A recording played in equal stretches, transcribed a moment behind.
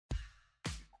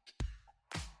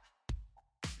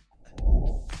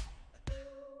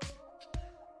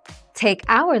Take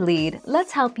our lead,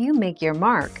 let's help you make your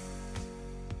mark.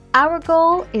 Our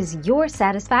goal is your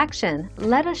satisfaction.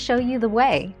 Let us show you the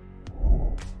way.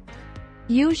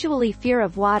 Usually fear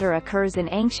of water occurs in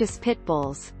anxious pit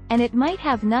bulls, and it might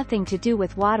have nothing to do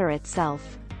with water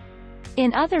itself.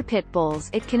 In other pit bulls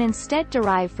it can instead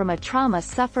derive from a trauma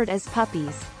suffered as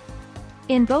puppies.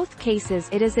 In both cases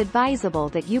it is advisable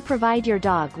that you provide your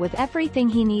dog with everything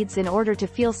he needs in order to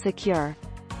feel secure.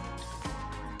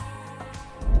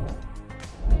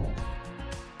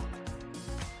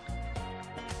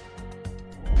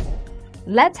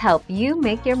 Let's help you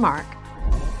make your mark.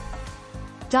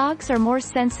 Dogs are more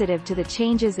sensitive to the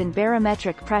changes in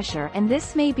barometric pressure, and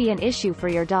this may be an issue for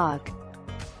your dog.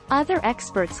 Other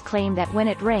experts claim that when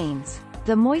it rains,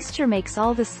 the moisture makes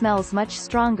all the smells much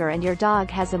stronger and your dog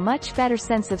has a much better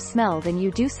sense of smell than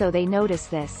you do, so they notice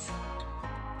this.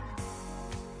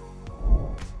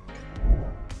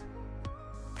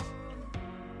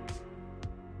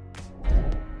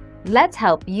 Let's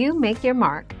help you make your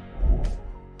mark.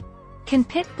 Can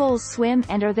pit bulls swim,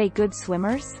 and are they good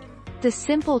swimmers? The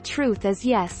simple truth is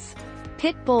yes.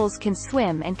 Pit bulls can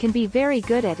swim and can be very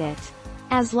good at it.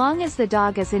 As long as the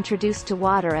dog is introduced to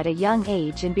water at a young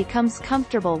age and becomes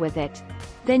comfortable with it,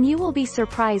 then you will be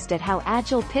surprised at how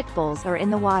agile pit bulls are in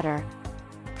the water.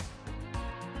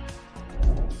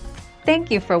 Thank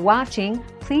you for watching.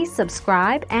 Please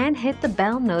subscribe and hit the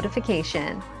bell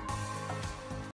notification.